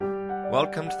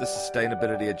Welcome to the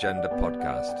Sustainability Agenda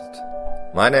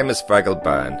podcast. My name is Fergal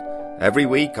Byrne. Every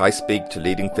week I speak to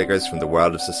leading figures from the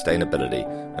world of sustainability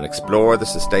and explore the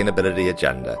sustainability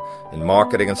agenda in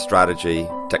marketing and strategy,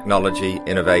 technology,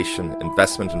 innovation,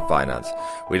 investment and finance.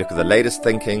 We look at the latest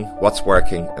thinking, what's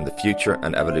working, and the future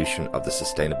and evolution of the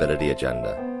sustainability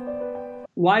agenda.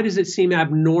 Why does it seem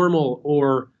abnormal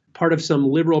or part of some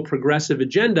liberal progressive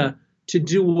agenda to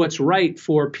do what's right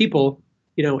for people,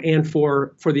 and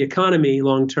for the economy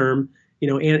long term,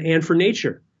 and for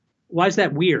nature? Why is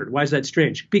that weird? Why is that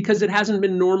strange? Because it hasn't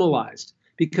been normalized,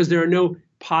 because there are no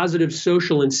positive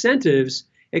social incentives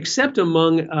except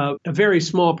among a very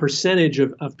small percentage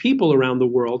of people around the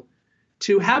world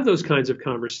to have those kinds of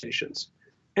conversations.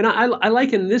 And I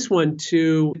liken this one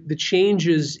to the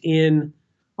changes in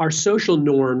our social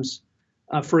norms,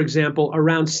 for example,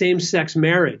 around same-sex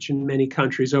marriage in many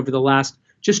countries over the last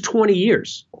just 20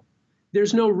 years.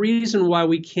 There's no reason why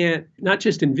we can't not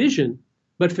just envision,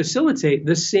 but facilitate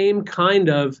the same kind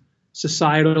of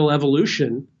societal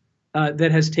evolution that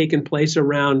has taken place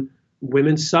around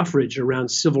women's suffrage, around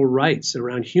civil rights,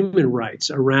 around human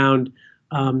rights, around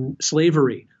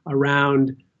slavery,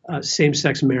 around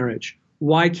same-sex marriage.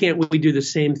 Why can't we do the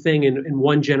same thing in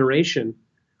one generation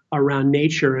around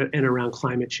nature and around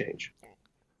climate change?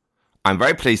 I'm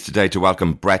very pleased today to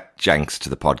welcome Brett Jenks to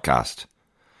the podcast.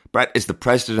 Brett is the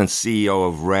president and CEO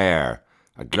of RARE,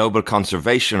 a global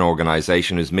conservation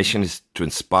organisation whose mission is to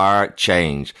inspire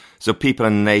change so people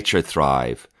and nature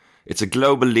thrive. It's a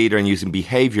global leader in using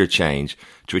behaviour change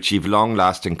to achieve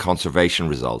long-lasting conservation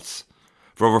results.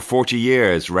 For over 40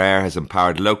 years, RARE has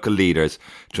empowered local leaders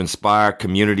to inspire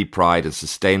community pride and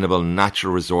sustainable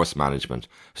natural resource management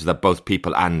so that both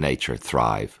people and nature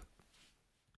thrive.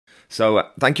 So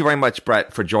thank you very much,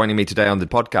 Brett, for joining me today on the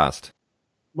podcast.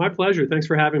 My pleasure. Thanks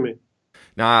for having me.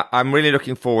 Now, I'm really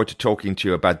looking forward to talking to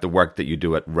you about the work that you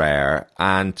do at RARE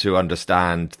and to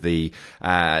understand the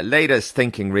latest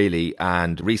thinking, really,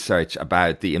 and research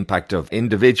about the impact of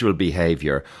individual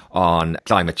behaviour on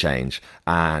climate change.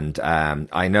 And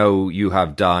I know you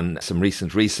have done some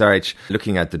recent research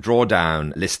looking at the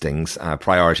drawdown listings,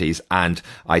 priorities, and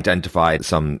identified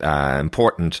some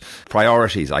important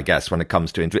priorities, I guess, when it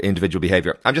comes to individual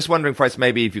behaviour. I'm just wondering first,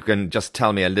 maybe if you can just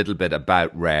tell me a little bit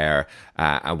about RARE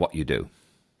and what you do.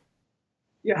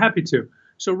 Yeah, happy to.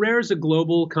 So RARE is a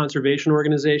global conservation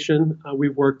organization.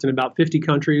 We've worked in about 50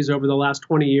 countries over the last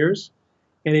 20 years.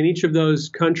 And in each of those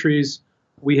countries,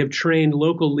 we have trained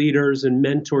local leaders and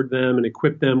mentored them and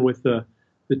equipped them with the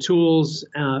tools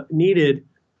needed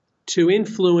to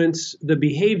influence the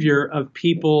behavior of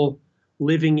people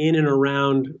living in and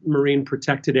around marine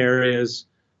protected areas,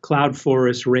 cloud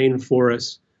forests,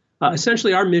 rainforests.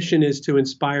 Essentially, our mission is to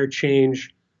inspire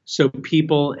change so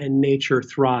people and nature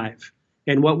thrive.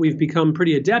 And what we've become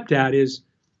pretty adept at is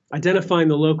identifying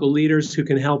the local leaders who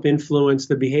can help influence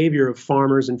the behavior of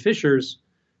farmers and fishers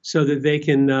so that they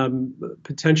can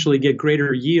potentially get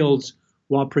greater yields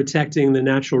while protecting the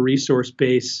natural resource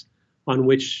base on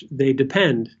which they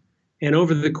depend. And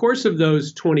over the course of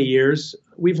those 20 years,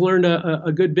 we've learned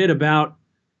a good bit about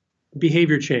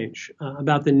behavior change,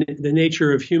 about the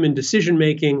nature of human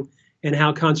decision-making and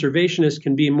how conservationists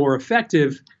can be more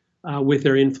effective with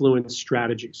their influence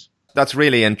strategies. That's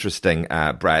really interesting,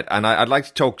 Brett. And I'd like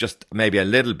to talk just maybe a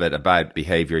little bit about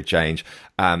behaviour change,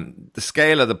 the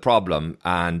scale of the problem,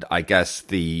 and I guess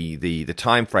the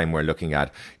time frame we're looking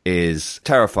at is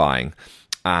terrifying.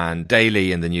 And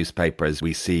daily in the newspapers,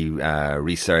 we see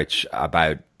research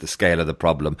about the scale of the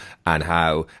problem and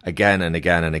how again and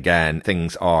again and again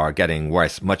things are getting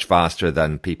worse much faster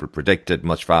than people predicted,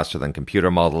 much faster than computer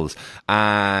models.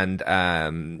 And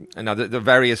now the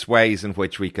various ways in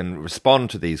which we can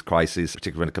respond to these crises,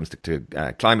 particularly when it comes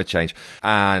to climate change,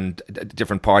 and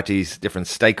different parties, different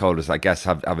stakeholders, I guess,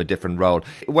 have a different role.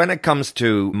 When it comes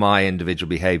to my individual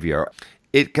behaviour,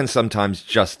 it can sometimes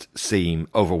just seem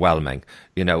overwhelming.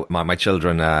 My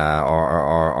children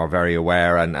are very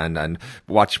aware and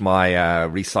watch my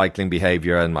recycling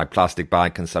behavior and my plastic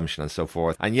bag consumption and so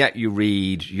forth. And yet you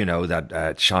read,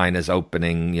 that China's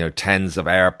opening, tens of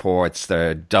airports,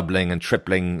 they're doubling and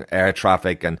tripling air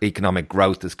traffic, and economic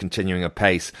growth is continuing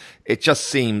apace. It just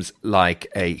seems like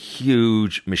a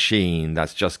huge machine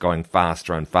that's just going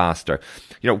faster and faster.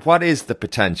 What is the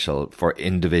potential for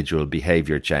individual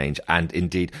behavior change, and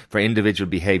indeed for individual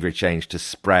behavior change to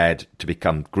spread to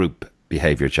become group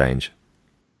behavior change?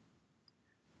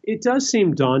 It does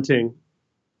seem daunting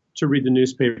to read the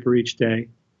newspaper each day.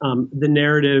 The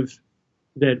narrative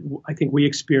that I think we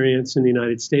experience in the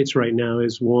United States right now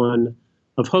is one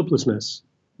of hopelessness.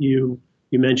 You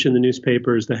mentioned the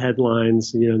newspapers, the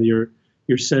headlines,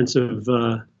 your sense of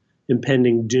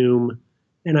impending doom.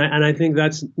 And I think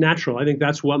that's natural. I think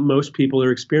that's what most people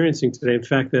are experiencing today. In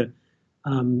fact,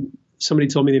 somebody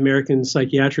told me the American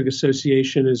Psychiatric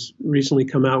Association has recently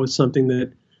come out with something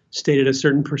that stated a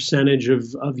certain percentage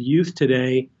of youth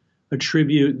today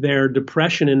attribute their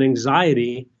depression and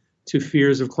anxiety to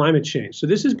fears of climate change. So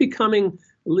this is becoming,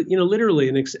 literally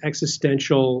an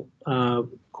existential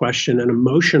question, an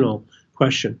emotional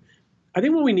question. I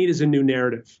think what we need is a new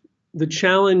narrative. The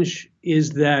challenge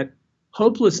is that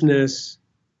hopelessness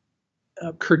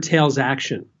curtails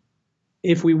action.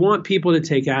 If we want people to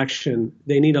take action,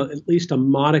 they need at least a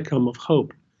modicum of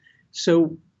hope.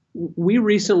 So we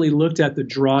recently looked at the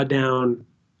drawdown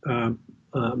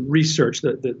research.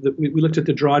 We looked at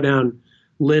the drawdown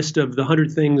list of the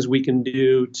 100 things we can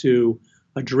do to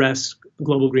address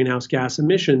global greenhouse gas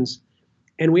emissions.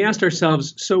 And we asked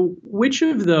ourselves, so which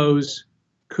of those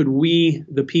could we,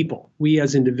 the people, we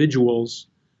as individuals,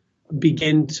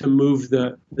 begin to move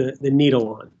the needle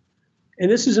on? And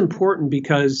this is important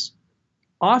because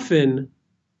often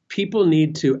people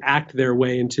need to act their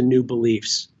way into new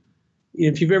beliefs.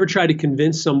 If you've ever tried to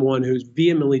convince someone who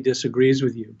vehemently disagrees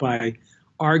with you by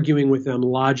arguing with them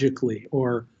logically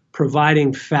or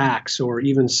providing facts or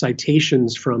even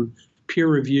citations from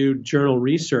peer-reviewed journal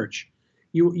research,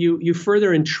 you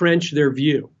further entrench their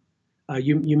view.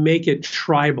 You make it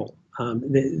tribal.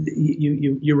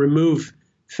 You remove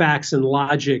facts and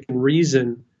logic and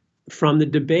reason from the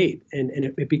debate, and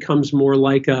it becomes more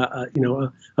like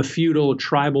a feudal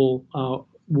tribal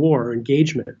war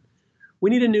engagement. We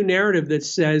need a new narrative that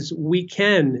says we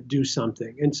can do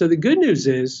something. And so the good news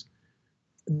is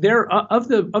of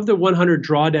the 100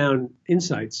 drawdown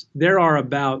insights, there are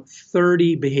about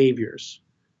 30 behaviors,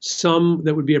 some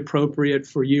that would be appropriate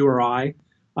for you or I,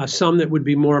 some that would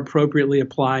be more appropriately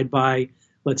applied by,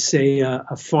 let's say,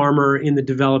 a farmer in the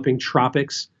developing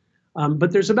tropics.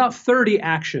 But there's about 30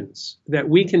 actions that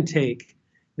we can take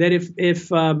that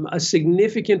if a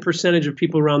significant percentage of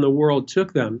people around the world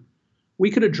took them, we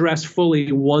could address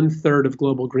fully 1/3 of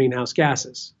global greenhouse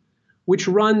gases, which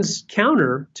runs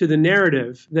counter to the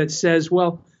narrative that says,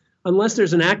 well, unless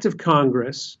there's an act of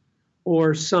Congress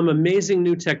or some amazing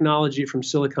new technology from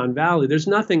Silicon Valley, there's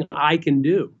nothing I can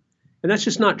do. And that's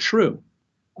just not true.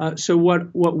 So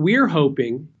what we're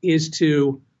hoping is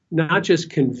to not just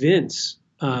convince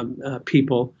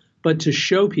people, but to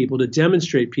show people, to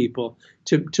demonstrate people,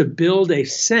 to build a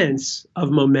sense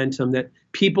of momentum that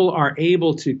people are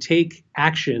able to take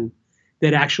action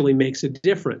that actually makes a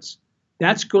difference.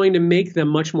 That's going to make them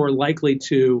much more likely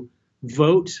to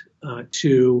vote,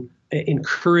 to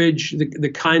encourage the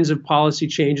kinds of policy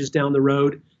changes down the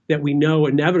road that we know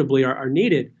inevitably are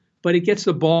needed, but it gets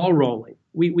the ball rolling.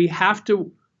 We have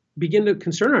to begin to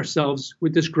concern ourselves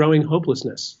with this growing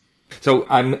hopelessness. So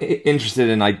I'm interested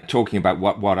in talking about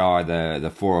what are the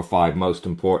 4 or 5 most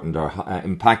important or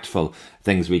impactful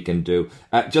things we can do.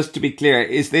 Just to be clear,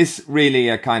 is this really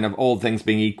a kind of all things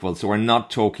being equal? So we're not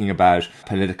talking about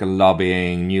political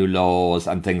lobbying, new laws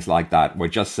and things like that. We're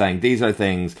just saying these are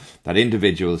things that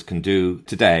individuals can do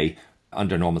today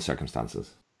under normal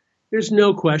circumstances. There's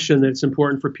no question that it's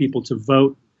important for people to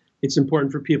vote. It's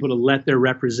important for people to let their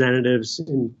representatives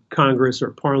in Congress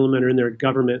or Parliament or in their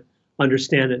government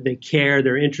understand that they care,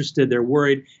 they're interested, they're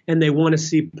worried, and they want to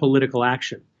see political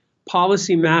action.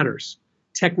 Policy matters.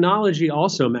 Technology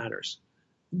also matters.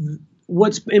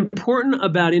 What's important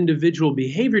about individual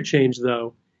behavior change,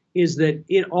 though, is that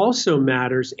it also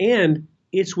matters and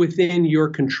it's within your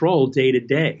control day to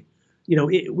day.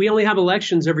 We only have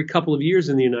elections every couple of years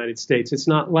in the United States. It's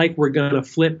not like we're going to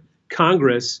flip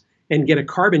Congress and get a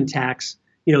carbon tax,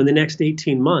 in the next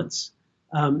 18 months.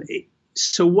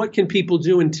 So what can people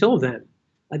do until then?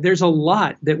 There's a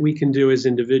lot that we can do as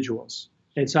individuals.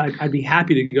 And so I'd be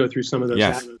happy to go through some of those.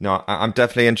 Yes, no, I'm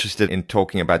definitely interested in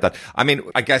talking about that. I mean,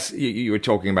 I guess you were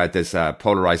talking about this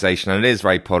polarization, and it is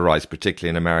very polarized,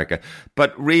 particularly in America.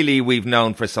 But really, we've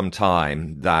known for some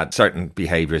time that certain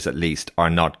behaviors, at least, are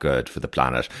not good for the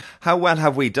planet. How well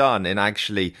have we done in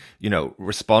actually,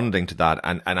 responding to that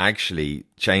and actually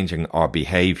changing our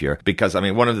behavior? Because, I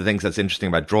mean, one of the things that's interesting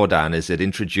about drawdown is it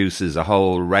introduces a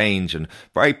whole range and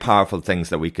very powerful things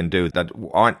that we can do that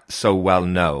aren't so well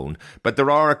known. But there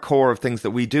are a core of things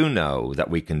that we do know that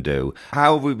we can do.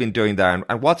 How have we been doing that?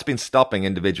 And what's been stopping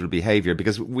individual behavior?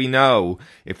 Because we know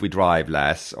if we drive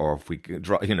less or if we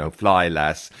fly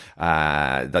less,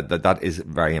 that is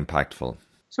very impactful.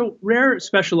 So RARE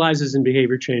specializes in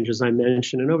behavior change, as I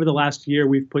mentioned. And over the last year,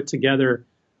 we've put together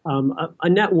a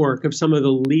network of some of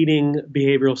the leading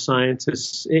behavioral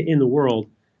scientists in the world,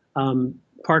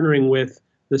 partnering with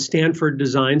the Stanford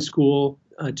Design School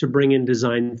to bring in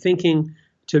design thinking,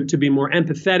 to be more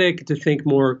empathetic, to think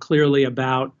more clearly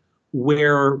about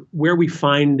where we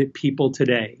find people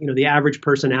today. The average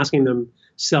person asking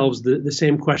themselves the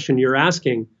same question you're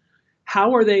asking.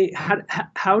 How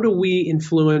do we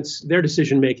influence their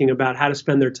decision making about how to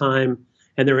spend their time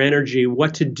and their energy,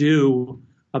 what to do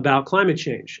about climate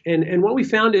change? And what we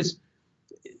found is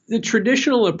the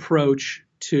traditional approach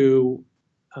to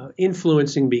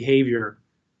influencing behavior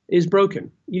is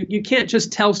broken. You can't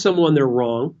just tell someone they're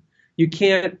wrong. You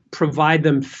can't provide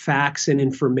them facts and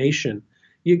information.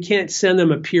 You can't send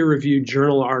them a peer-reviewed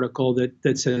journal article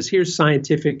that says, here's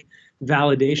scientific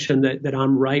validation that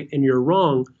I'm right and you're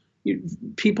wrong.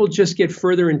 People just get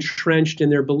further entrenched in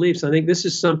their beliefs. I think this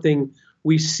is something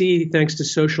we see thanks to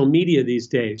social media these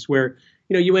days, where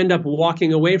you end up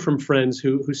walking away from friends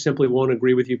who simply won't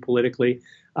agree with you politically,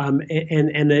 and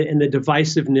the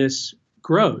divisiveness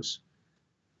grows.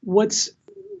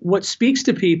 What speaks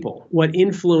to people, what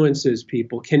influences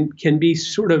people, can be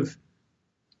sort of,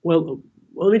 well,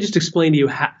 let me just explain to you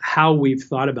how we've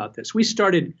thought about this. We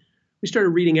started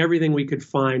reading everything we could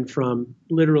find, from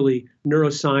literally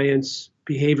neuroscience,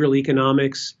 behavioral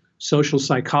economics, social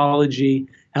psychology,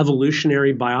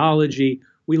 evolutionary biology.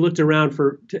 We looked around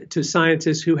to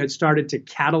scientists who had started to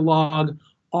catalog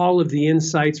all of the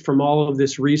insights from all of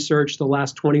this research the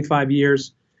last 25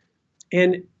 years.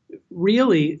 And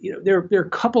really, there are a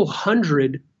couple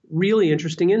hundred really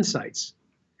interesting insights.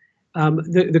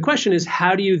 The question is,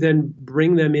 how do you then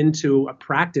bring them into a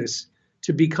practice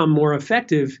to become more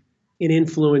effective in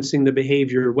influencing the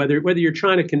behavior, whether you're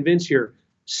trying to convince your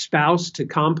spouse to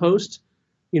compost,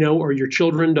 or your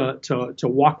children to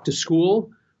walk to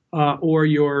school, or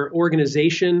your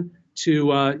organization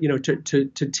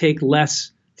to take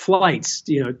less flights,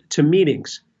 to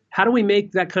meetings. How do we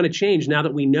make that kind of change now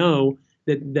that we know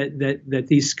that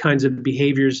these kinds of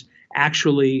behaviors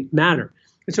actually matter?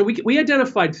 And so we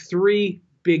identified three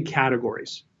big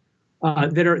categories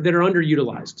that are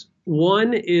underutilized.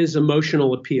 One is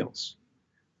emotional appeals.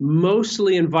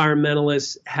 Mostly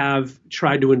environmentalists have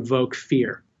tried to invoke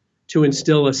fear, to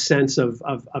instill a sense of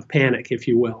panic, if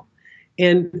you will.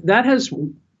 And that has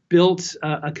built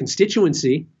a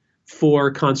constituency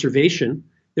for conservation.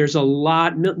 There's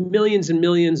millions and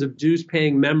millions of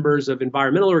dues-paying members of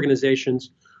environmental organizations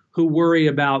who worry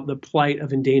about the plight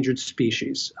of endangered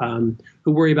species,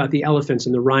 who worry about the elephants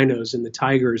and the rhinos and the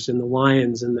tigers and the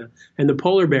lions and the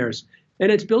polar bears.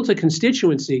 And it's built a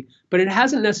constituency, but it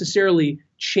hasn't necessarily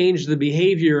changed the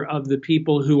behavior of the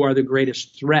people who are the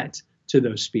greatest threat to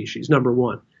those species, number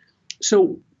one.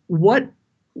 So what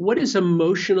is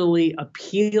emotionally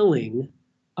appealing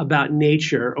about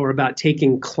nature, or about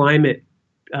taking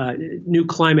new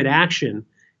climate action,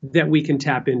 that we can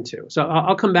tap into? So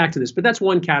I'll come back to this, but that's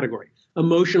one category,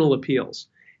 emotional appeals.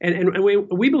 And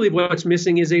we believe what's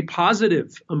missing is a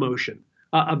positive emotion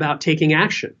about taking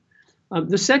action.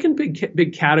 The second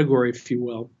big category, if you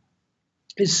will,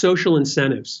 is social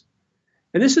incentives.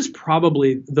 And this is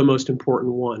probably the most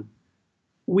important one.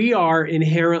 We are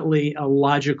inherently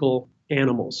logical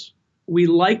animals. We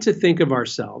like to think of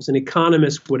ourselves, and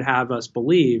economists would have us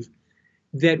believe,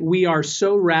 that we are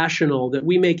so rational that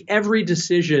we make every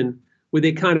decision with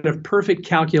a kind of perfect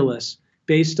calculus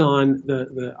based on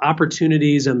the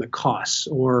opportunities and the costs,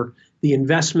 or the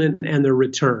investment and the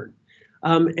return.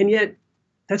 And yet,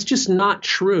 that's just not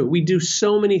true. We do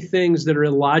so many things that are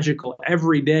illogical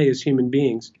every day as human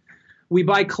beings. We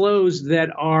buy clothes that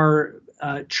are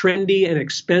trendy and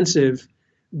expensive,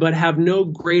 but have no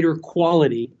greater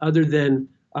quality other than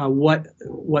how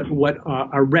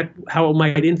it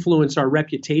might influence our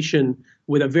reputation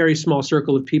with a very small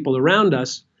circle of people around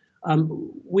us.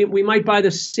 We might buy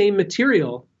the same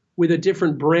material with a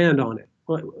different brand on it.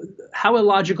 How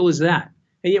illogical is that?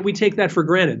 And yet we take that for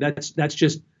granted. That's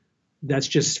just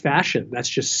fashion. That's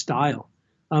just style.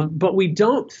 But we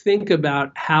don't think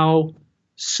about how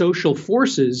social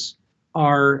forces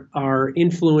are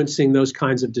influencing those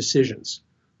kinds of decisions.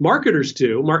 Marketers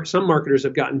do. Some marketers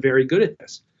have gotten very good at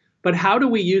this. But how do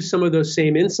we use some of those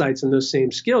same insights and those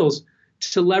same skills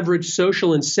to leverage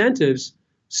social incentives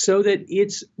so that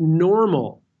it's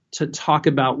normal to talk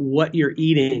about what you're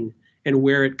eating and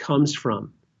where it comes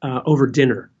from over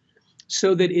dinner,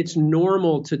 so that it's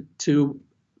normal to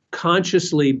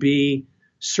consciously be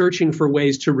searching for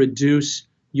ways to reduce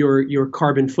your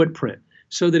carbon footprint,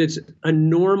 so that it's a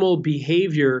normal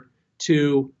behavior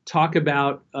to talk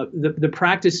about the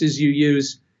practices you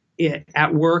use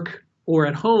at work or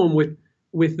at home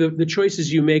with the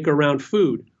choices you make around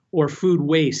food or food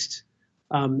waste,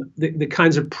 the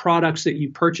kinds of products that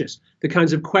you purchase, the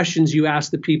kinds of questions you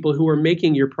ask the people who are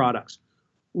making your products.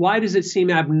 Why does it seem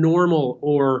abnormal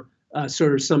or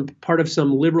sort of some part of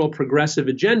some liberal progressive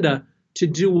agenda to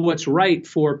do what's right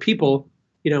for people,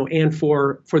 and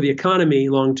for the economy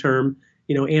long term,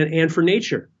 and for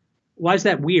nature. Why is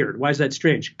that weird? Why is that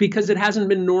strange? Because it hasn't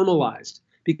been normalized.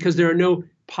 Because there are no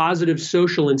positive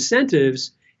social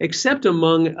incentives except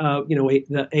among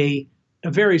a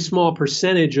very small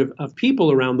percentage of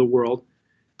people around the world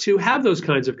to have those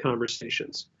kinds of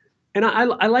conversations. And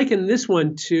I liken this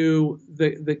one to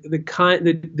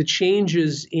the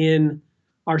changes in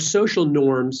our social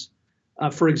norms,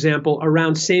 for example,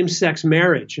 around same-sex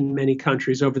marriage in many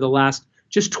countries over the last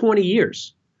just 20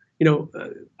 years.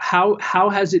 How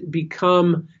has it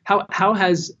become? How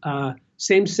has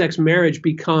same-sex marriage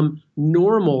become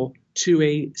normal to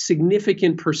a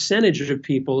significant percentage of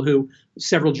people who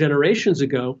several generations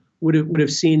ago would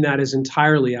have seen that as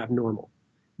entirely abnormal?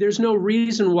 There's no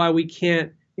reason why we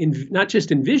can't not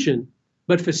just envision,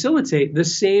 but facilitate the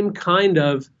same kind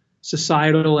of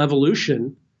societal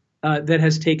evolution that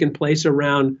has taken place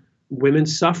around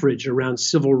women's suffrage, around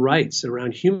civil rights,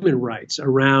 around human rights,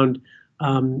 around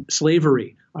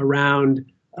slavery,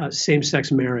 around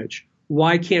same-sex marriage.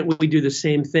 Why can't we do the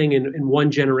same thing in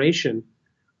one generation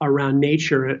around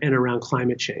nature and around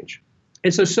climate change?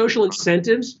 And so social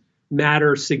incentives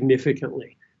matter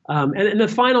significantly. And the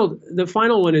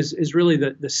final one is really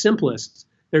the simplest.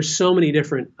 There's so many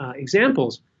different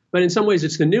examples, but in some ways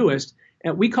it's the newest.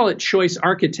 We call it choice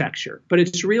architecture, but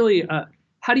it's really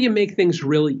how do you make things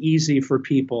really easy for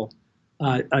people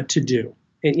to do?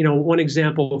 And one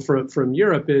example from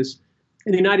Europe is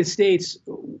in the United States,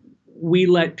 we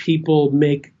let people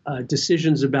make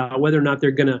decisions about whether or not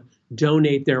they're going to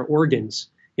donate their organs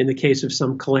in the case of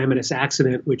some calamitous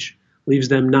accident, which leaves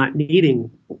them not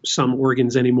needing some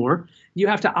organs anymore. You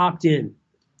have to opt in.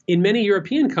 In many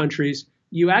European countries,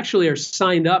 you actually are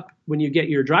signed up when you get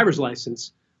your driver's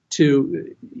license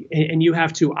and you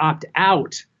have to opt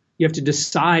out. You have to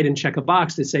decide and check a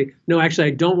box to say, no, actually,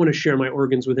 I don't want to share my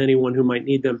organs with anyone who might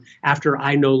need them after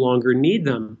I no longer need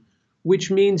them,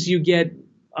 which means you get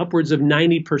upwards of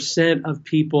 90% of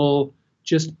people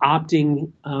just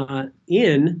opting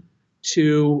in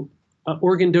to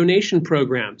organ donation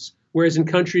programs. Whereas in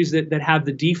countries that have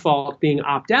the default being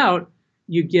opt out,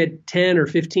 you get 10 or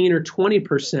 15 or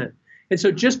 20%. And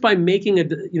so just by making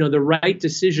the right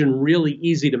decision really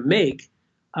easy to make,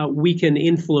 we can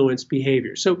influence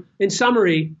behavior. So in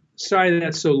summary, sorry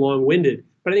that's so long-winded,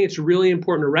 but I think it's really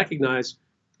important to recognize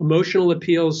emotional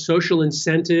appeals, social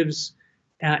incentives,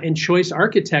 and choice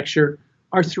architecture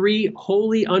are three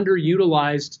wholly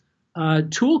underutilized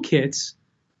toolkits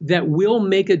that will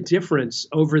make a difference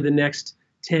over the next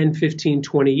 10, 15,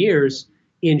 20 years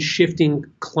in shifting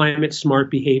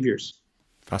climate-smart behaviors.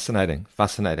 Fascinating.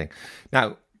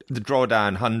 Now, the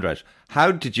Drawdown 100,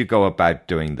 how did you go about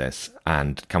doing this?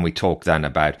 And can we talk then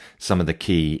about some of the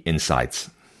key insights?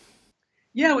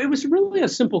 Yeah, it was really a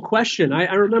simple question.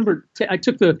 I remember I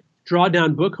took the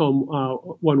Drawdown book home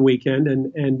one weekend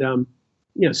and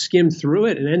skimmed through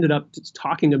it and ended up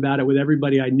talking about it with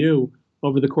everybody I knew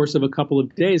over the course of a couple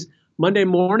of days. Monday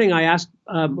morning, I asked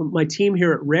my team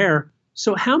here at Rare,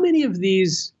 so how many of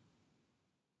these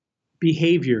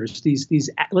behaviors, these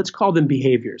let's call them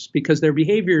behaviors, because they're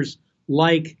behaviors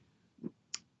like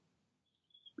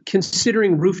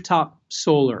considering rooftop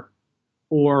solar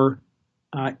or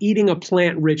eating a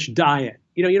plant-rich diet.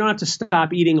 You don't have to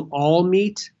stop eating all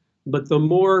meat, but the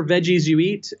more veggies you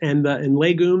eat and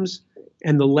legumes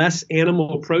and the less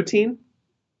animal protein,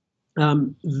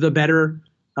 the better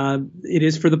it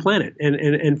is for the planet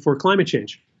and for climate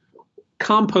change.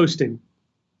 Composting,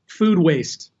 food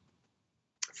waste.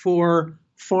 For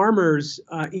farmers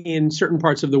in certain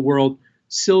parts of the world,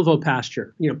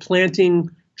 silvopasture, planting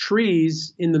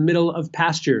trees in the middle of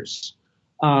pastures,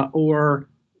 or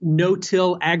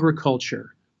no-till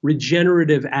agriculture,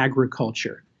 regenerative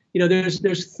agriculture.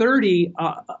 There's 30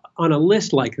 on a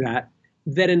list like that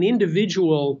an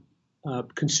individual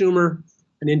consumer,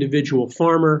 an individual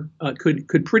farmer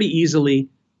could pretty easily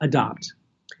adopt.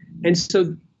 And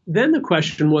so then the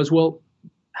question was, well,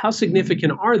 how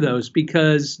significant are those?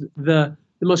 Because the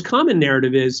most common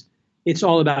narrative is it's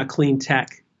all about clean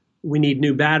tech. We need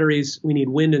new batteries, we need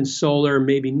wind and solar,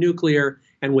 maybe nuclear,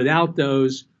 and without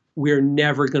those, we're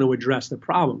never going to address the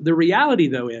problem. The reality,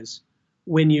 though, is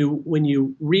when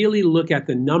you really look at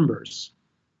the numbers,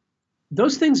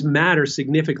 those things matter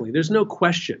significantly. There's no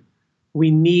question. We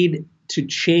need to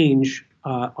change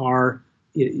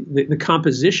the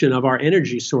composition of our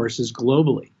energy sources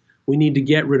globally. We need to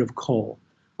get rid of coal.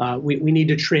 We need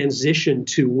to transition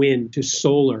to wind, to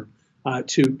solar,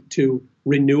 to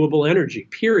renewable energy,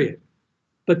 period.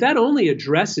 But that only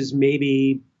addresses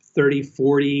maybe 30,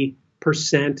 40,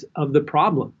 of the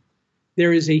problem.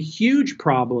 There is a huge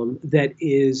problem that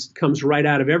comes right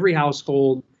out of every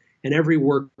household and every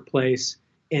workplace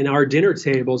and our dinner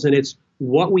tables, and it's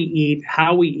what we eat,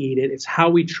 how we eat it, it's how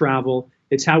we travel,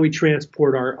 it's how we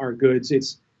transport our goods,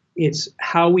 it's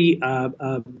how we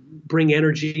bring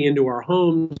energy into our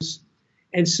homes.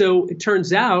 And so it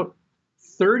turns out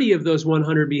 30 of those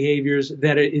 100 behaviors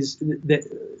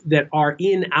that are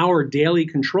in our daily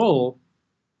control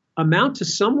amount to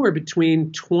somewhere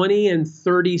between 20 and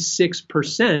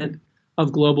 36%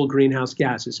 of global greenhouse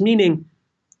gases, meaning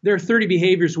there are 30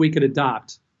 behaviors we could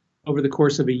adopt over the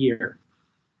course of a year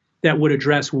that would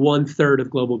address 1/3 of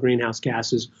global greenhouse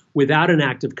gases without an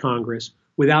act of Congress,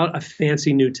 without a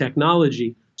fancy new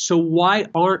technology. So why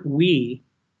aren't we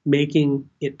making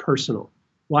it personal?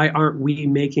 Why aren't we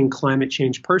making climate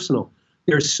change personal?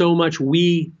 There's so much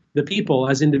we, the people,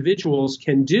 as individuals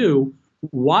can do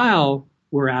while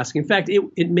we're asking. In fact,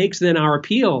 it makes then our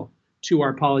appeal to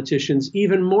our politicians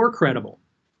even more credible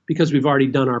because we've already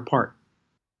done our part.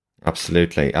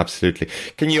 Absolutely, absolutely.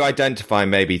 Can you identify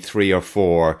maybe 3 or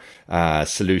 4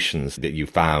 solutions that you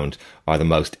found are the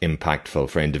most impactful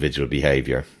for individual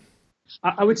behavior?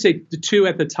 I would say the 2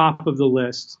 at the top of the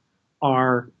list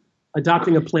are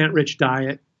adopting a plant-rich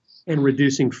diet and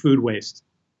reducing food waste.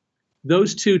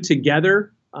 Those 2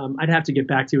 together, I'd have to get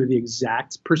back to you with the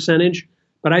exact percentage,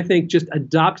 but I think just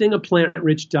adopting a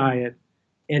plant-rich diet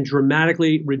and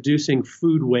dramatically reducing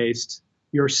food waste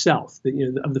yourself,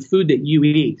 of the food that you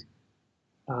eat,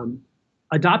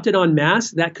 adopted en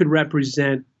masse, that could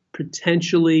represent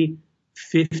potentially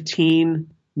 15,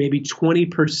 maybe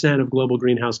 20% of global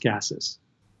greenhouse gases.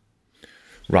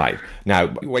 Right. Now,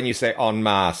 when you say en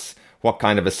masse, what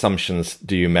kind of assumptions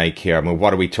do you make here? I mean,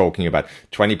 what are we talking about?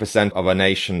 20% of a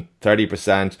nation,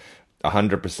 30%,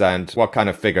 100%? What kind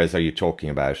of figures are you talking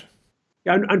about?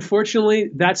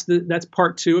 Unfortunately, that's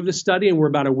part 2 of the study, and we're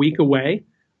about a week away.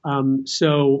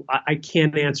 So I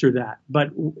can't answer that, but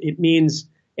it means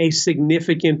a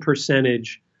significant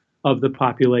percentage of the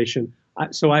population.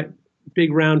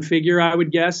 Big round figure, I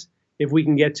would guess, if we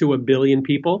can get to 1 billion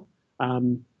people,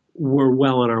 we're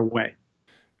well on our way.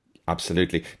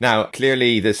 Absolutely. Now,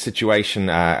 clearly the situation,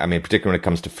 particularly when it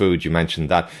comes to food, you mentioned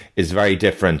that is very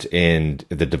different in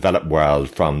the developed world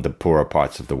from the poorer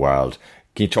parts of the world.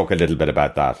 Can you talk a little bit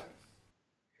about that?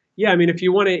 Yeah, if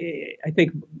you want to, I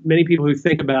think many people who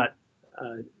think about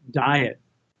diet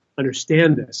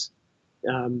understand this.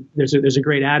 There's a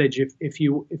great adage: if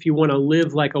you want to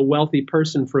live like a wealthy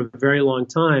person for a very long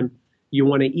time, you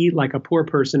want to eat like a poor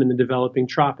person in the developing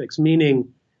tropics.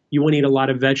 Meaning, you want to eat a lot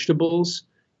of vegetables.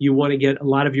 You want to get a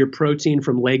lot of your protein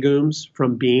from legumes,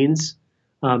 from beans,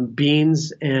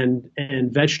 beans and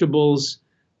vegetables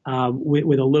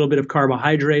with a little bit of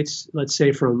carbohydrates. Let's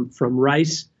say from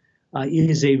rice. It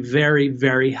is a very,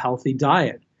 very healthy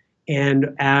diet.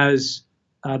 And as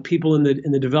people in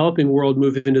the developing world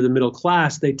move into the middle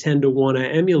class, they tend to want to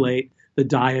emulate the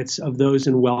diets of those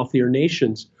in wealthier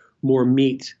nations, more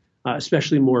meat,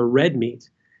 especially more red meat.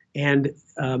 And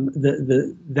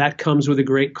that comes with a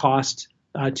great cost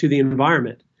to the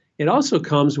environment. It also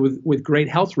comes with great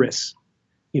health risks.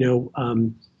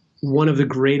 One of the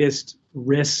greatest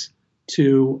risks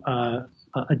to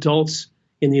adults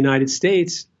in the United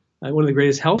States, one of the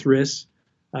greatest health risks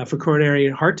for coronary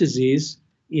heart disease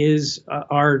is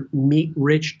our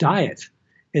meat-rich diet.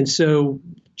 And so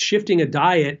shifting a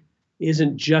diet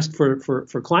isn't just for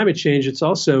climate change, it's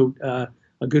also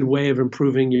a good way of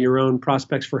improving your own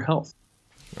prospects for health.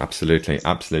 Absolutely,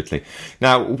 absolutely.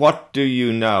 Now, what do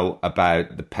you know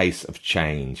about the pace of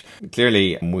change?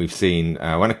 Clearly, we've seen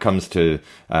when it comes to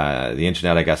the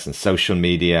internet, I guess, and social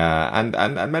media and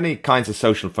many kinds of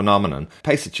social phenomenon,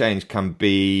 pace of change can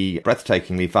be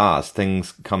breathtakingly fast.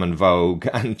 Things come in vogue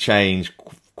and change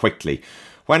quickly.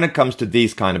 When it comes to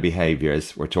these kind of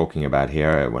behaviors we're talking about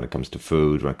here, when it comes to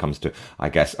food, when it comes to, I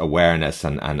guess, awareness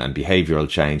and behavioral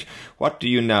change, what do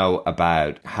you know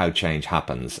about how change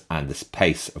happens and the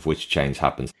pace of which change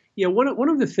happens? Yeah, one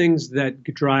of the things that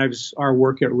drives our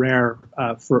work at RARE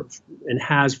and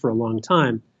has for a long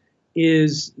time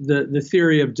is the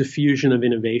theory of diffusion of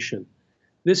innovation.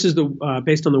 This is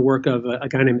based on the work of a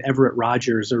guy named Everett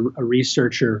Rogers, a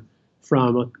researcher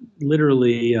from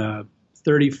literally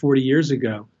 30, 40 years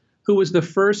ago, who was the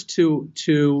first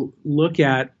to look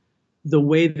at the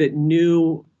way that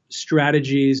new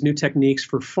strategies, new techniques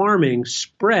for farming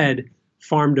spread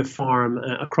farm to farm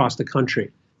across the country.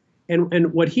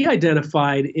 And what he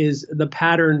identified is the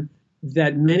pattern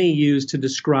that many use to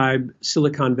describe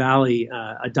Silicon Valley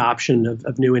adoption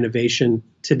of new innovation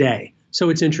today. So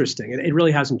it's interesting. It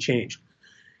really hasn't changed.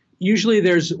 Usually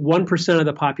there's 1% of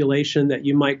the population that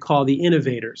you might call the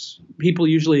innovators. People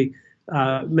usually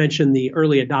mention the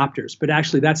early adopters, but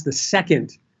actually that's the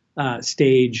second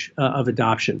stage of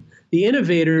adoption. The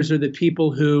innovators are the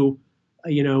people who,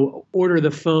 order the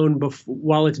phone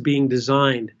while it's being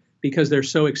designed because they're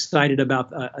so excited about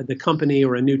the company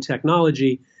or a new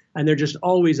technology, and they're just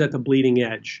always at the bleeding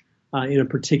edge in a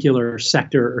particular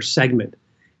sector or segment.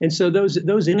 And so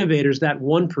those innovators, that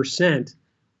 1%,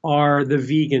 are the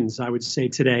vegans, I would say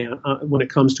today, when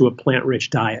it comes to a plant-rich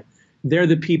diet. They're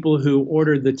the people who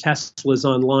ordered the Teslas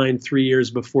online 3 years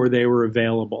before they were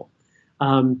available.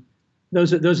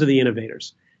 Those are the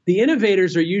innovators. The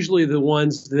innovators are usually the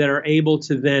ones that are able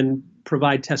to then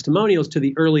provide testimonials to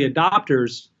the early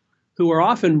adopters, who are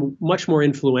often much more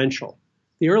influential.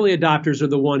 The early adopters are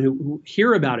the one who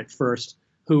hear about it first,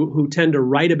 who tend to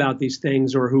write about these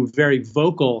things, or who are very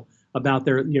vocal about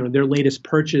their latest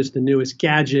purchase, the newest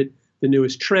gadget, the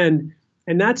newest trend.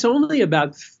 And that's only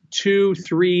about 2,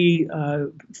 3,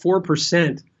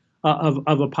 4%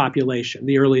 of a population,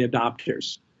 the early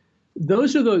adopters.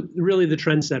 Those are really the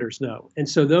trendsetters, though. And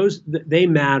so they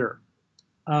matter.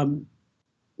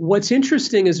 What's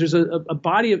interesting is there's a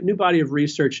new body of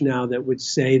research now that would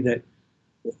say that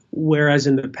whereas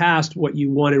in the past, what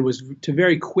you wanted was to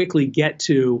very quickly get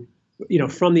to,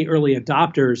 from the early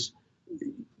adopters,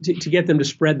 to get them to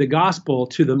spread the gospel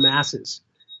to the masses.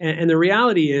 And the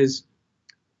reality is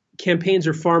campaigns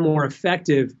are far more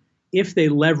effective if they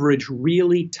leverage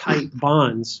really tight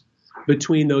bonds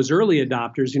between those early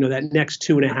adopters, that next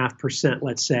 2.5%,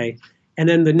 let's say, and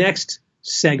then the next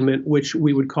segment, which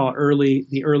we would call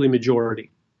the early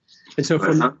majority. And so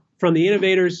from the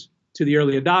innovators to the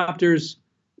early adopters,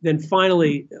 then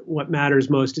finally what matters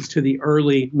most is to the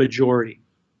early majority,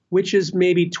 which is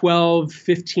maybe 12,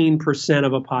 15%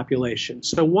 of a population.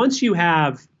 So once you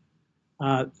have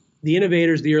the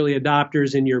innovators, the early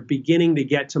adopters, and you're beginning to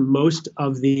get to most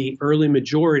of the early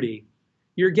majority,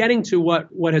 you're getting to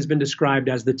what has been described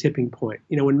as the tipping point.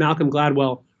 When Malcolm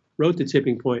Gladwell wrote The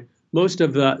Tipping Point, most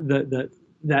of the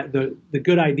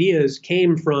good ideas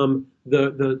came from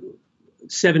the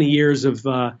 70 years of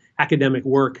academic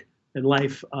work and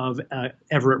life of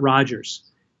Everett Rogers.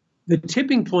 The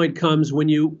tipping point comes when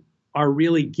you are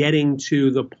really getting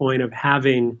to the point of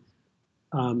having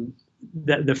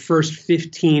the first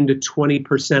 15 to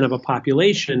 20% of a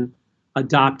population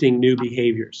adopting new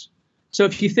behaviors. So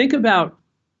if you think about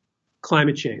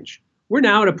climate change, we're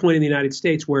now at a point in the United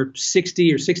States where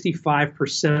 60 or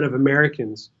 65% of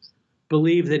Americans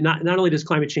believe that not only does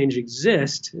climate change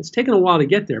exist, it's taken a while to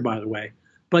get there, by the way,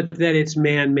 but that it's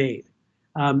man-made.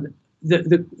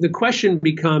 The question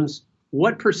becomes,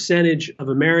 what percentage of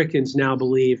Americans now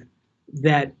believe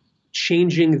that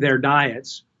changing their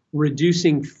diets,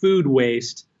 reducing food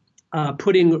waste,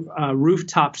 putting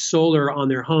rooftop solar on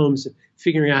their homes,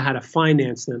 figuring out how to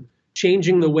finance them,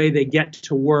 changing the way they get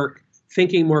to work,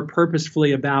 thinking more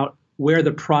purposefully about where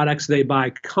the products they buy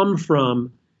come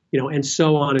from, and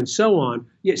so on and so on,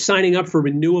 yet signing up for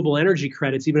renewable energy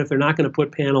credits, even if they're not going to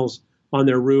put panels on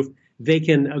their roof, they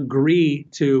can agree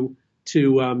to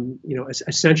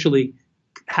essentially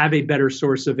have a better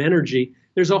source of energy.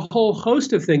 There's a whole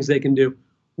host of things they can do.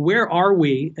 Where are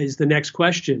we, is the next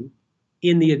question,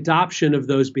 in the adoption of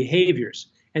those behaviors?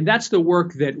 And that's the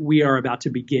work that we are about to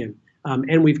begin.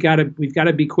 And we've got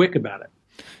to be quick about it.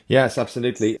 Yes,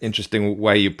 absolutely. Interesting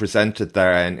way you presented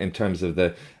there in terms of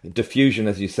the diffusion,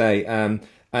 as you say. And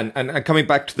coming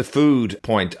back to the food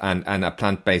point and a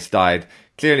plant-based diet,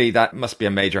 clearly that must be a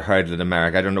major hurdle in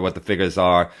America. I don't know what the figures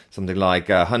are, something like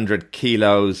 100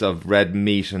 kilos of red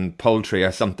meat and poultry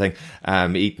or something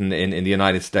eaten in the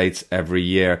United States every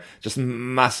year, just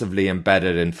massively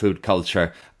embedded in food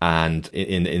culture and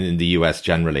in the US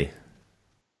generally.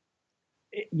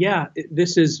 Yeah,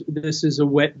 this is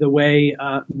the way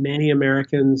many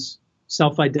Americans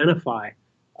self-identify.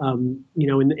 In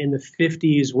the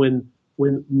 50s,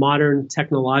 when modern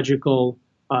technological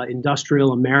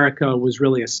industrial America was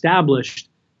really established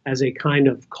as a kind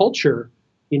of culture,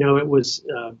 it was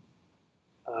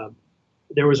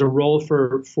there was a role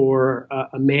for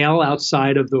a male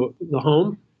outside of the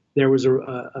home. There was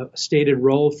a stated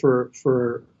role for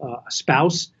a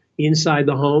spouse inside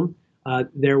the home.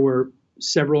 There were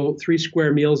 3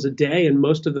 square meals a day, and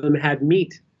most of them had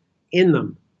meat in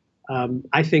them.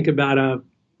 I think about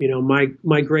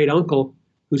my great uncle,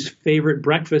 whose favorite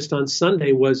breakfast on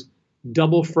Sunday was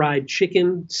double fried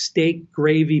chicken, steak,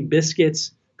 gravy,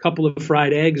 biscuits, a couple of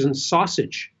fried eggs, and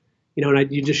sausage.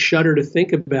 And you just shudder to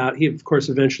think about. He, of course,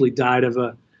 eventually died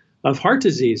of heart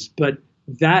disease. But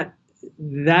that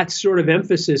sort of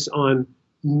emphasis on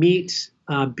meat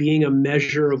being a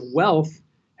measure of wealth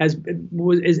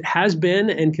has been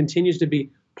and continues to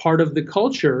be part of the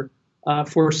culture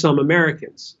for some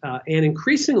Americans. And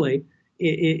increasingly,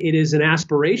 it is an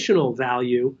aspirational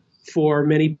value for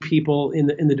many people in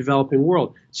the developing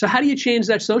world. So how do you change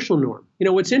that social norm?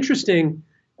 What's interesting,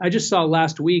 I just saw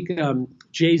last week,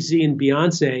 Jay-Z and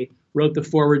Beyonce wrote the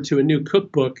foreword to a new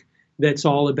cookbook that's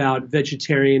all about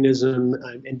vegetarianism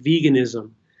and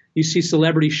veganism. You see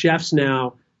celebrity chefs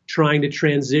now trying to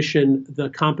transition the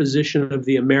composition of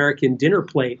the American dinner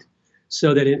plate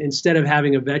so that instead of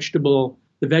having the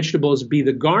vegetables be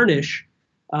the garnish,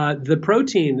 the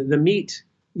protein, the meat,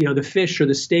 the fish or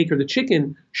the steak or the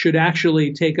chicken should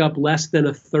actually take up less than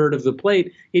a third of the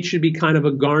plate. It should be kind of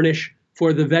a garnish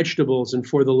for the vegetables and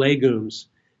for the legumes.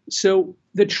 So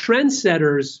the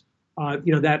trendsetters,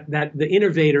 that the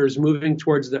innovators moving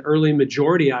towards the early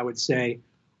majority, I would say,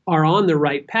 are on the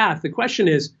right path. The question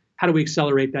is, how do we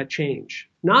accelerate that change?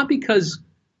 Not because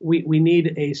we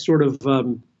need a sort of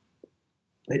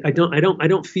I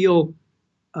don't feel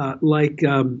like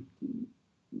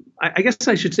I guess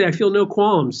I should say I feel no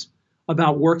qualms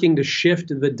about working to shift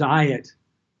the diet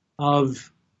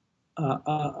of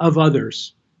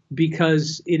others,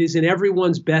 because it is in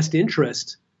everyone's best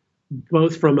interest,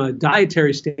 both from a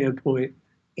dietary standpoint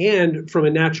and from a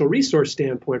natural resource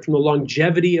standpoint, from the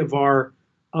longevity of our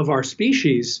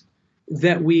species,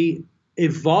 that we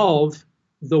evolve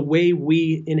the way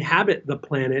we inhabit the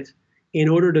planet in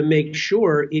order to make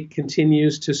sure it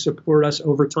continues to support us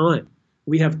over time.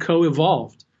 We have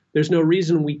co-evolved. There's no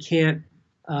reason we can't,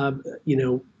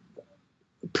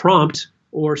 prompt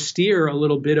or steer a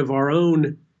little bit of our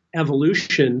own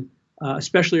evolution,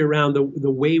 especially around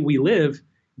the way we live,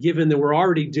 given that we're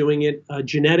already doing it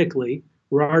genetically,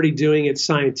 we're already doing it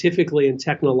scientifically and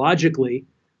technologically.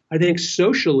 I think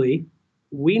socially,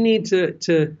 we need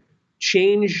to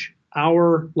change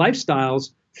our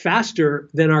lifestyles faster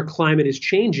than our climate is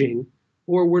changing,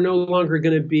 or we're no longer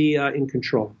going to be in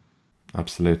control.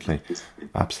 Absolutely.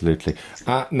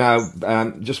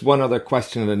 Now, just one other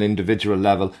question at an individual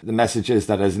level. The message is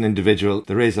that as an individual,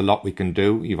 there is a lot we can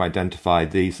do. You've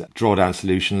identified these drawdown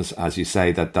solutions, as you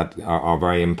say, that are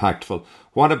very impactful.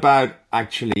 What about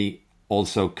actually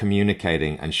also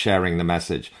communicating and sharing the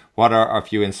message? What are a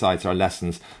few insights or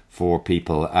lessons for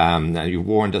people? You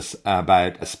warned us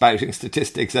about spouting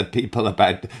statistics at people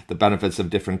about the benefits of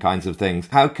different kinds of things.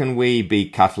 How can we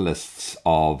be catalysts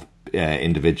of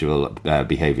individual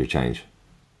behavior change?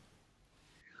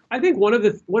 I think one of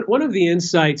the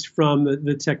insights from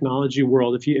the technology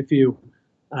world, it's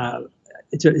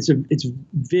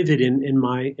vivid in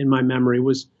my memory,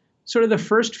 was sort of the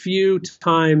first few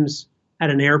times at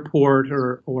an airport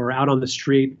or out on the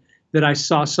street that I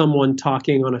saw someone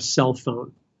talking on a cell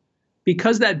phone.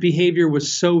 Because that behavior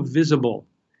was so visible,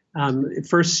 at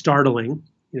first startling,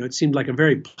 it seemed like a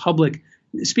very public.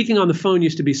 Speaking on the phone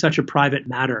used to be such a private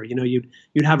matter. You'd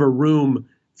have a room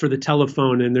for the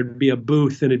telephone and there'd be a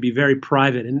booth and it'd be very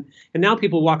private. And now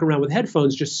people walk around with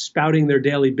headphones just spouting their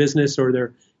daily business or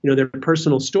their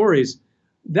personal stories.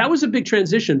 That was a big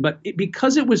transition, but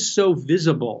because it was so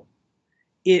visible,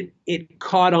 it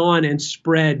caught on and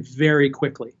spread very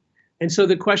quickly. And so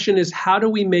the question is, how do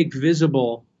we make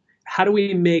visible, how do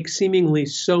we make seemingly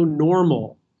so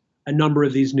normal a number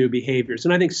of these new behaviors?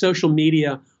 And I think social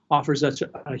media offers us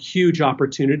a huge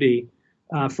opportunity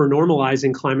for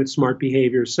normalizing climate smart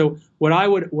behaviors. So what I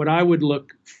would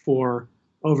look for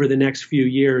over the next few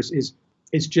years is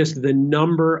just the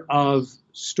number of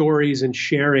stories and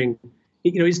sharing.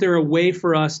 Is there a way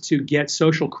for us to get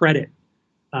social credit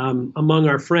among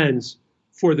our friends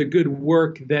for the good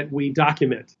work that we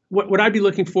document? What I'd be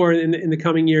looking for in the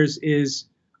coming years is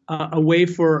a way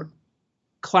for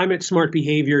climate smart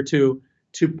behavior to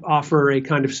offer a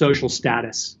kind of social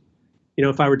status.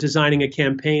 If I were designing a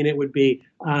campaign, it would be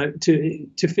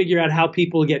to figure out how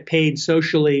people get paid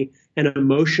socially and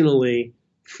emotionally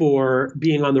for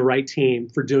being on the right team,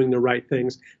 for doing the right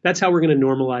things. That's how we're going to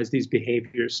normalize these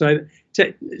behaviors. So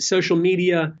social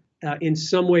media in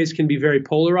some ways can be very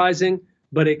polarizing,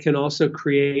 but it can also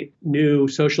create new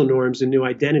social norms and new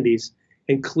identities.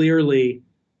 And clearly,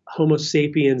 Homo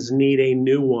sapiens need a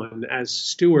new one as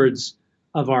stewards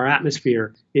of our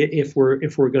atmosphere if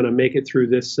we're going to make it through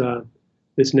this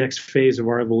next phase of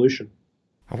our evolution.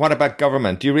 What about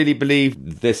government? Do you really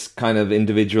believe this kind of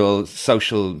individual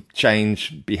social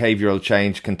change, behavioral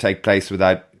change can take place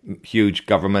without huge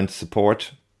government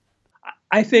support?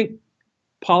 I think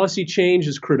policy change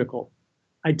is critical.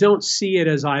 I don't see it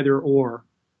as either or.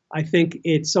 I think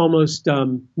it's almost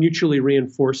mutually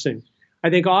reinforcing. I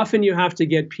think often you have to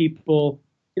get people,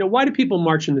 why do people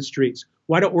march in the streets?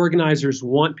 Why do organizers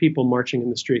want people marching in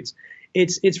the streets?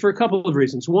 It's for a couple of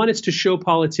reasons. One, it's to show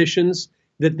politicians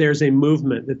that there's a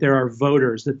movement, that there are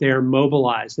voters, that they are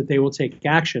mobilized, that they will take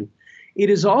action. It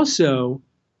is also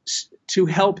to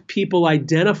help people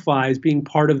identify as being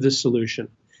part of the solution,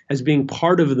 as being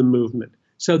part of the movement,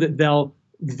 so that they'll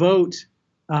vote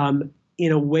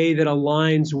in a way that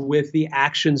aligns with the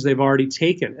actions they've already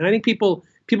taken. And I think people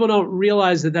don't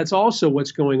realize that that's also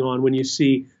what's going on when you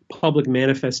see public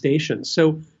manifestations.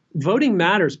 So voting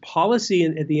matters. Policy,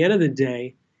 at the end of the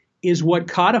day, is what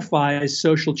codifies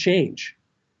social change.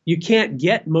 You can't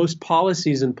get most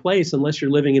policies in place unless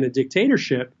you're living in a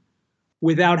dictatorship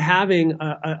without having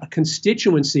a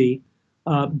constituency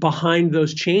behind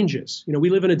those changes. We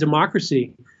live in a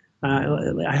democracy.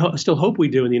 I still hope we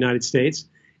do in the United States.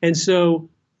 And so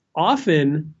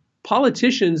often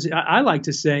politicians, I like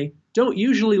to say, don't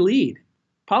usually lead.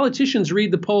 Politicians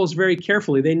read the polls very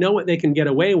carefully. They know what they can get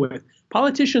away with.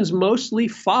 Politicians mostly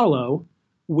follow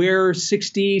where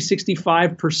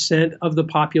 65% of the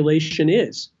population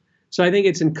is. So I think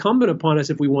it's incumbent upon us,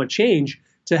 if we want change,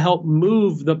 to help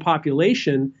move the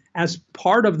population as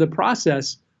part of the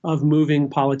process of moving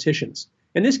politicians.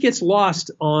 And this gets lost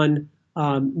on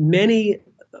many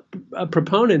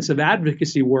proponents of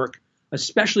advocacy work,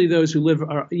 especially those who live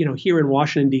here in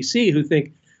Washington, D.C., who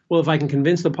think, well, if I can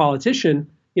convince the politician,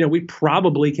 we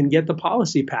probably can get the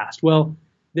policy passed. Well,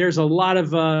 there's a lot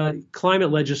of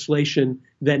climate legislation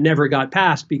that never got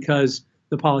passed because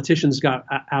the politicians got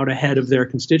out ahead of their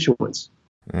constituents.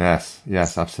 Yes,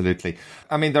 absolutely.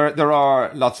 I mean, there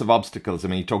are lots of obstacles. I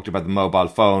mean, you talked about the mobile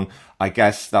phone. I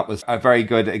guess that was a very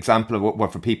good example of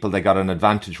what for people, they got an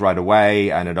advantage right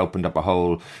away, and it opened up a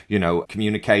whole,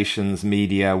 communications,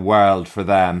 media world for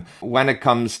them. When it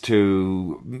comes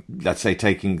to, let's say,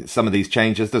 taking some of these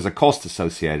changes, there's a cost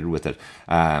associated with it,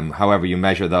 however you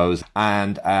measure those.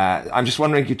 And I'm just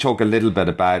wondering if you talk a little bit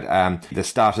about the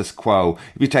status quo.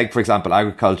 If you take, for example,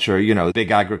 agriculture,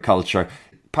 big agriculture,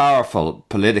 powerful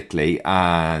politically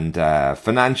and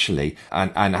financially,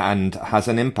 and has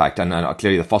an impact, and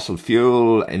clearly the fossil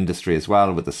fuel industry as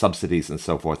well, with the subsidies and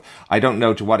so forth. I don't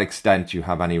know to what extent you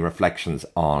have any reflections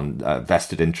on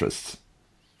vested interests.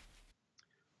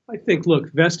 I think,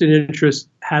 look, vested interests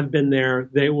have been there.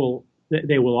 They will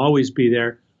always be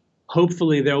there.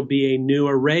 Hopefully, there'll be a new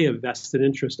array of vested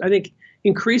interest. I think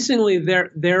increasingly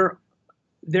there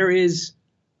is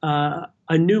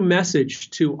a new message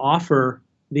to offer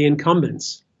the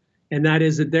incumbents, and that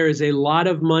is that there is a lot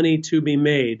of money to be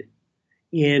made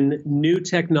in new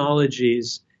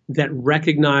technologies that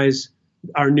recognize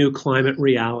our new climate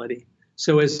reality.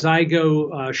 So as I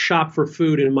go shop for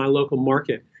food in my local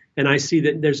market, and I see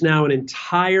that there's now an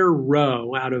entire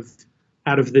row out of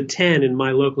the 10 in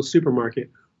my local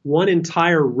supermarket, one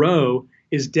entire row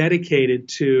is dedicated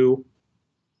to,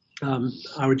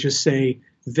 I would just say,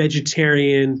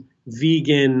 vegetarian,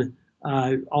 vegan,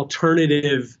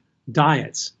 alternative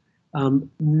diets.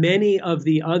 Many of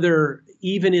the other,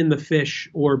 even in the fish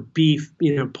or beef,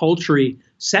 poultry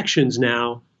sections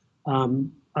now,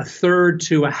 a third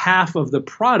to a half of the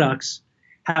products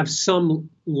have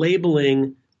some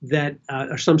labeling that,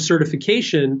 or some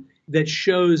certification that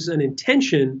shows an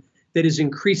intention that is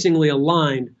increasingly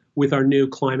aligned with our new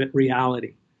climate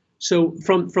reality. So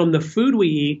from the food we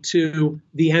eat to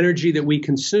the energy that we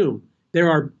consume,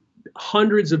 there are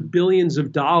hundreds of billions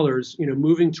of dollars,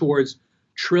 moving towards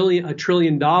 $1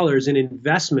 trillion in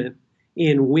investment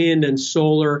in wind and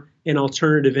solar and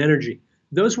alternative energy.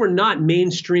 Those were not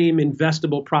mainstream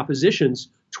investable propositions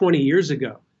 20 years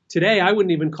ago. Today, I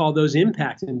wouldn't even call those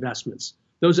impact investments.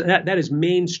 That is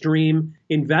mainstream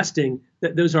investing.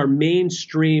 Those are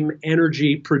mainstream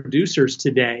energy producers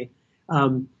today.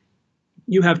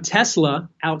 You have Tesla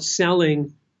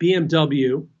outselling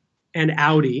BMW and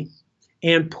Audi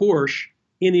and Porsche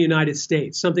in the United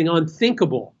States, something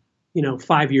unthinkable,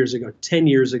 5 years ago, 10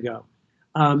 years ago.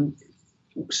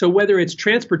 So whether it's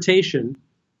transportation,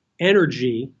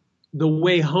 energy, the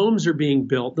way homes are being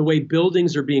built, the way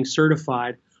buildings are being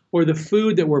certified, or the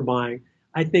food that we're buying,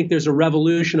 I think there's a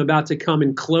revolution about to come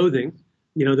in clothing.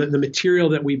 The material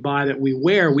that we buy, that we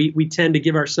wear, we tend to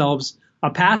give ourselves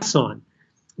a pass on.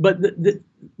 But the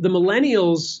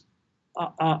millennials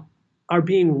are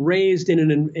being raised in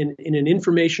an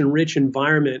information-rich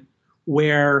environment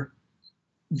where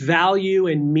value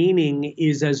and meaning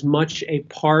is as much a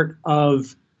part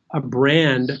of a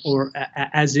brand, or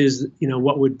as is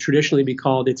what would traditionally be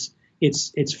called its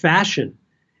fashion,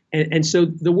 and so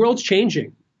the world's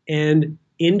changing, and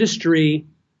industry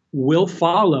will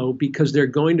follow because they're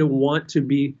going to want to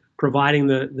be providing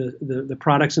the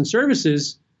products and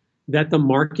services that the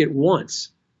market wants.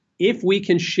 If we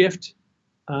can shift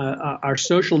our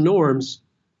social norms,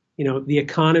 the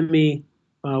economy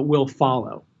will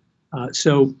follow.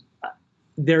 So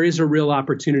there is a real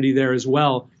opportunity there as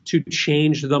well to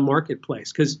change the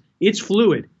marketplace because it's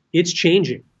fluid, it's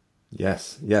changing.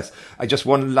 Yes, yes. I just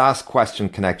one last question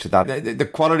connect to that. The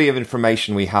quality of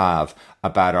information we have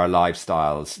about our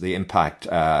lifestyles, the impact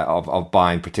of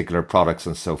buying particular products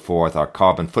and so forth, our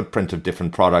carbon footprint of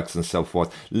different products and so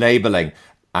forth, labeling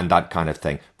and that kind of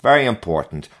thing. Very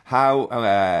important. How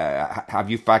have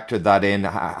you factored that in?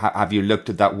 Have you looked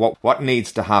at that? What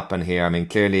needs to happen here? I mean,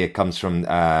 clearly it comes from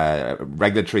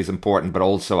regulatory is important, but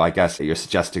also I guess you're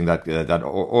suggesting that that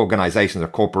organizations or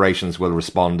corporations will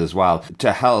respond as well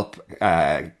to help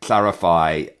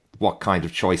clarify what kind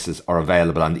of choices are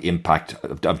available and the impact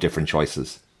of different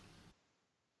choices.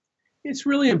 It's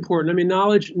really important. I mean,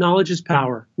 knowledge is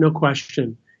power, no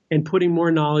question. And putting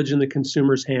more knowledge in the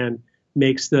consumer's hand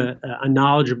makes a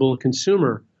knowledgeable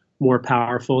consumer more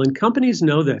powerful. And companies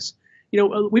know this.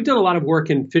 We've done a lot of work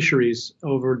in fisheries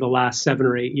over the last 7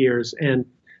 or 8 years, and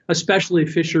especially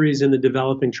fisheries in the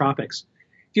developing tropics.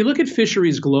 If you look at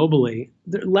fisheries globally,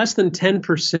 less than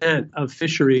 10% of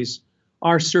fisheries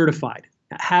are certified,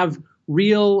 have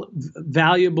real,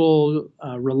 valuable,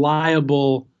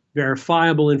 reliable,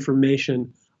 verifiable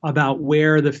information about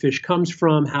where the fish comes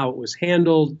from, how it was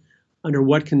handled, under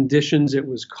what conditions it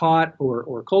was caught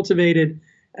or cultivated.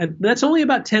 And that's only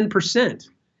about 10%.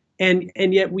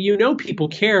 And yet, people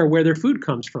care where their food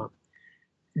comes from.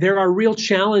 There are real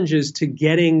challenges to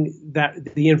getting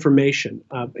the information.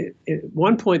 At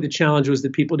one point, the challenge was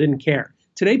that people didn't care.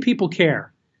 Today, people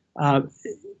care.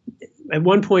 At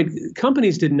one point,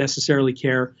 companies didn't necessarily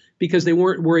care because they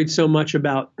weren't worried so much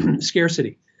about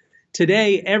scarcity.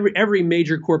 Today, every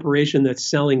major corporation that's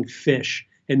selling fish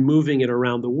and moving it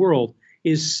around the world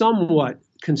is somewhat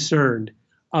concerned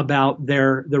about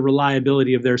the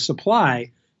reliability of their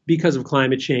supply because of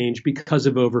climate change, because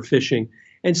of overfishing.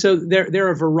 And so there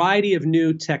are a variety of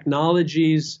new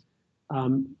technologies,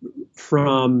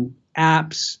 from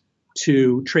apps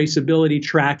to traceability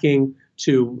tracking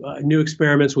to new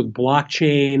experiments with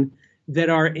blockchain that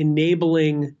are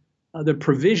enabling the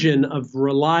provision of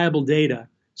reliable data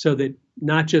so that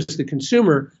not just the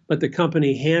consumer, but the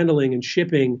company handling and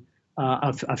shipping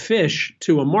a fish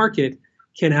to a market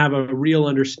can have a real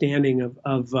understanding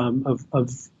of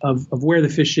where the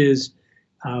fish is,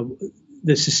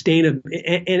 the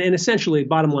sustainability, and essentially,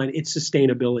 bottom line, it's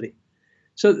sustainability.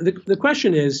 So the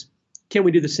question is, can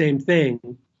we do the same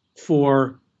thing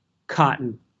for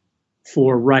cotton,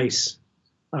 for rice,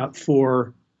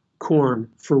 for corn,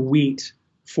 for wheat,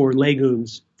 for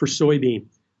legumes, for soybean?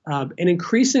 And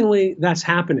increasingly, that's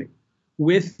happening.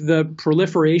 With the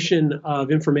proliferation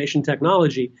of information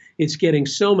technology, it's getting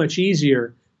so much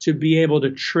easier to be able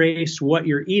to trace what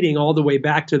you're eating all the way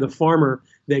back to the farmer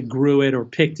that grew it or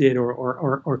picked it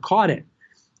or caught it.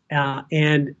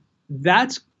 And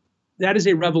that is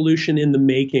a revolution in the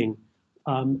making.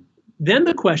 Then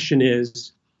the question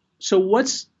is, so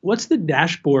what's the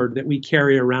dashboard that we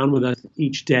carry around with us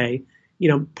each day?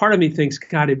 Part of me thinks,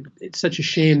 God, it's such a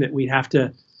shame that we have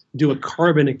to do a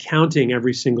carbon accounting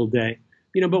every single day.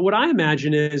 But what I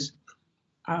imagine is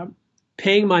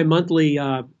paying my monthly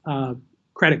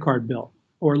credit card bill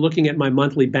or looking at my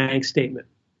monthly bank statement.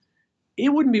 It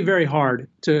wouldn't be very hard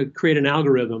to create an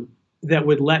algorithm that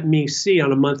would let me see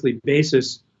on a monthly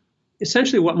basis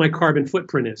essentially what my carbon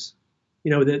footprint is.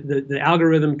 The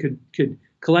algorithm could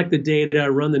collect the data,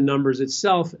 run the numbers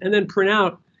itself, and then print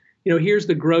out, here's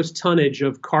the gross tonnage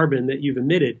of carbon that you've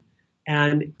emitted,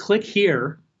 and click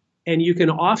here. And you can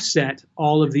offset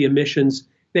all of the emissions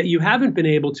that you haven't been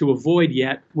able to avoid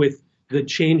yet with the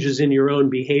changes in your own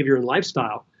behavior and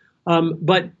lifestyle.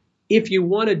 But if you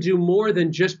want to do more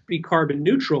than just be carbon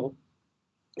neutral,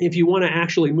 if you want to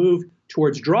actually move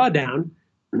towards drawdown,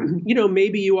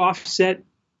 maybe you offset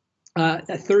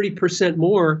 30%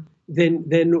 more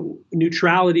than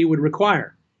neutrality would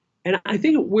require. And I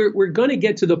think we're going to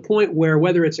get to the point where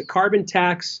whether it's a carbon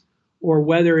tax or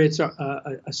whether it's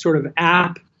a sort of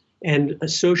app and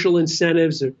social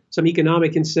incentives or some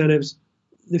economic incentives,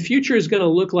 the future is going to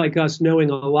look like us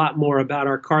knowing a lot more about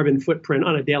our carbon footprint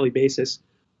on a daily basis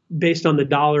based on the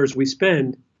dollars we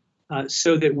spend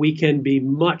so that we can be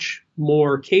much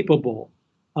more capable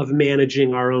of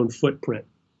managing our own footprint.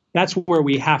 That's where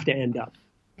we have to end up.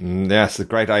 Yes, a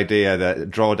great idea. The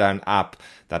drawdown app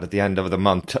that at the end of the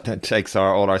month takes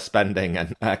all our spending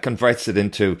and converts it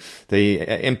into the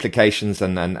implications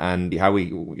and how we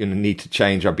need to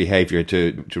change our behavior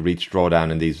to reach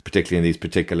drawdown particularly in these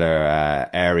particular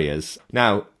areas.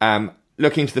 Now,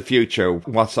 looking to the future,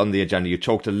 what's on the agenda? You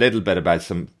talked a little bit about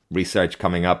some research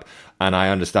coming up, and I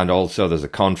understand also there's a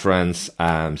conference.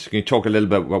 So can you talk a little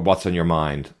bit about what's on your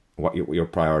mind, what your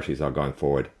priorities are going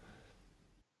forward?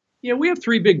 Yeah, we have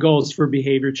three big goals for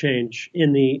behavior change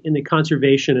in the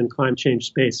conservation and climate change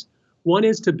space. One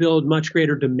is to build much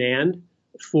greater demand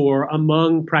for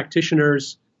among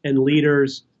practitioners and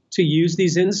leaders to use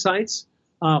these insights.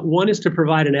 One is to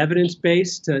provide an evidence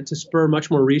base to spur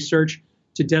much more research,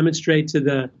 to demonstrate to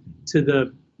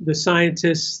the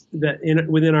scientists that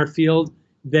within our field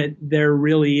that there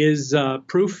really is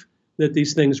proof that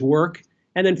these things work.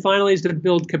 And then finally is to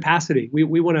build capacity.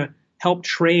 We want to help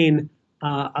train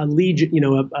a legion,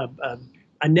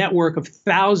 a network of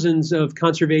thousands of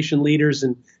conservation leaders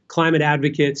and climate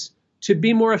advocates to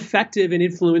be more effective in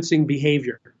influencing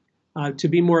behavior, to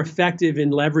be more effective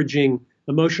in leveraging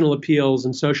emotional appeals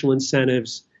and social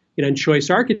incentives, and choice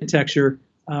architecture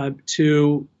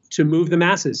to move the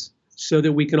masses so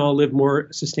that we can all live more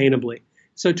sustainably.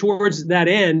 So towards that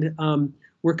end,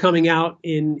 we're coming out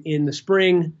in the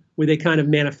spring with a kind of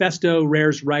manifesto,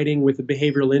 Rare's writing with the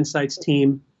behavioral insights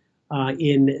team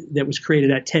that was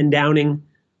created at 10 Downing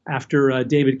after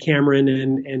David Cameron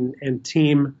and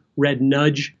team read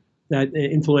Nudge, that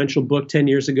influential book 10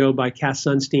 years ago by Cass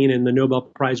Sunstein and the Nobel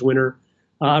Prize winner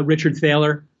Richard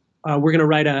Thaler. We're going to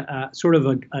write a sort of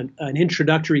an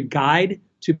introductory guide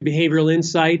to behavioral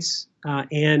insights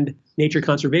and nature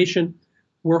conservation.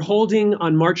 We're holding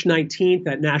on March 19th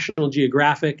at National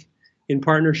Geographic in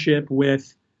partnership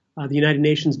with the United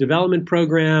Nations Development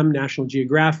Program, National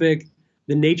Geographic,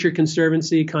 the Nature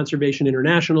Conservancy, Conservation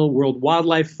International, World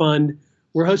Wildlife Fund.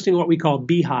 We're hosting what we call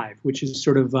Beehive, which is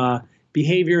sort of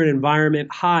behavior and environment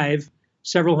hive,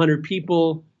 several hundred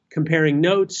people comparing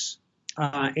notes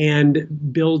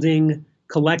and building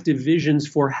collective visions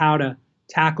for how to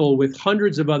tackle with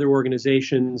hundreds of other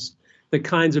organizations the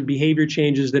kinds of behavior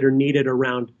changes that are needed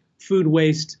around food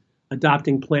waste,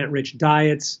 adopting plant-rich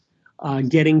diets,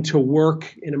 getting to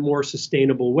work in a more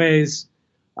sustainable ways.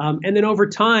 And then over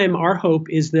time, our hope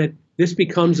is that this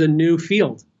becomes a new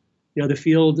field, the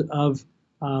field of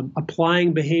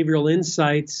applying behavioral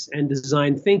insights and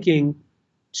design thinking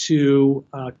to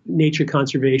nature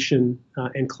conservation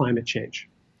and climate change.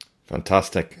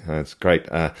 Fantastic. That's great.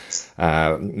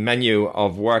 Menu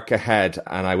of work ahead,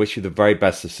 and I wish you the very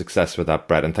best of success with that,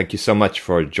 Brett. And thank you so much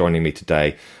for joining me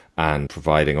today and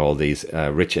providing all these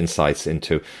rich insights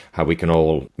into how we can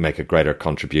all make a greater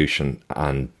contribution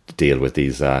and deal with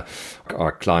these our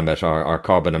climate, our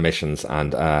carbon emissions,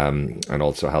 and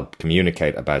also help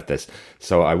communicate about this.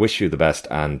 So I wish you the best,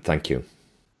 and thank you.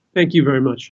 Thank you very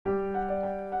much.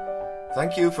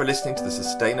 Thank you for listening to the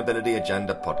Sustainability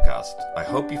Agenda podcast. I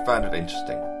hope you found it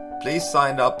interesting. Please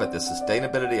sign up at the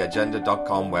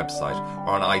sustainabilityagenda.com website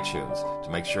or on iTunes to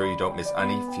make sure you don't miss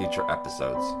any future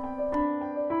episodes.